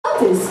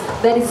practice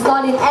that is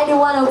not in any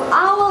one of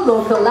our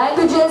local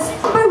languages,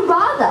 but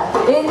rather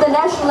in the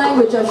national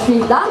language of Sri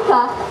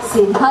Lanka,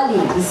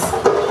 Sinhalese.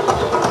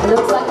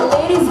 Looks like the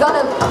ladies got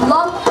a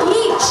block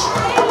each,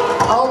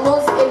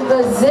 almost in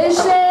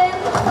position.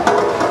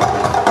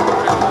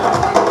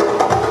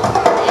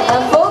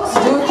 And folks,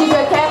 do keep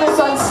your cameras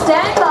on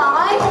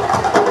standby,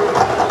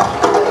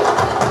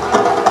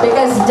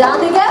 because down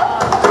they go.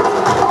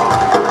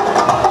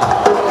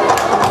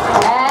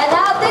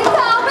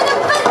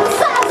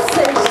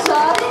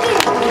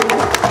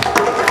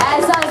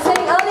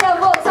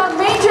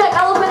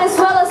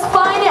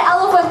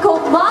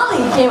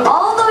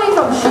 All the way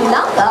from Sri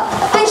Lanka,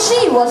 and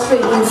she was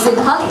trained in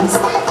Sinhalese.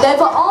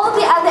 Therefore, all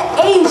the other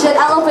Asian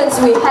elephants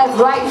we have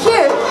right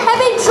here have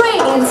been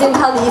trained in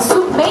Sinhalese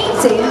to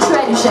maintain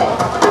tradition.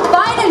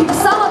 Finally,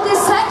 some of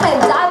this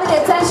segment, dive the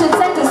attention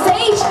center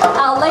stage,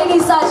 our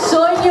ladies are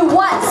showing you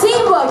what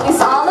teamwork is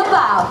all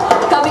about.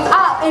 Coming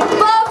up in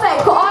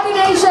perfect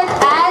coordination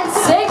and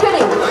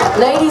synchrony.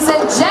 Ladies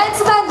and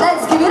gentlemen,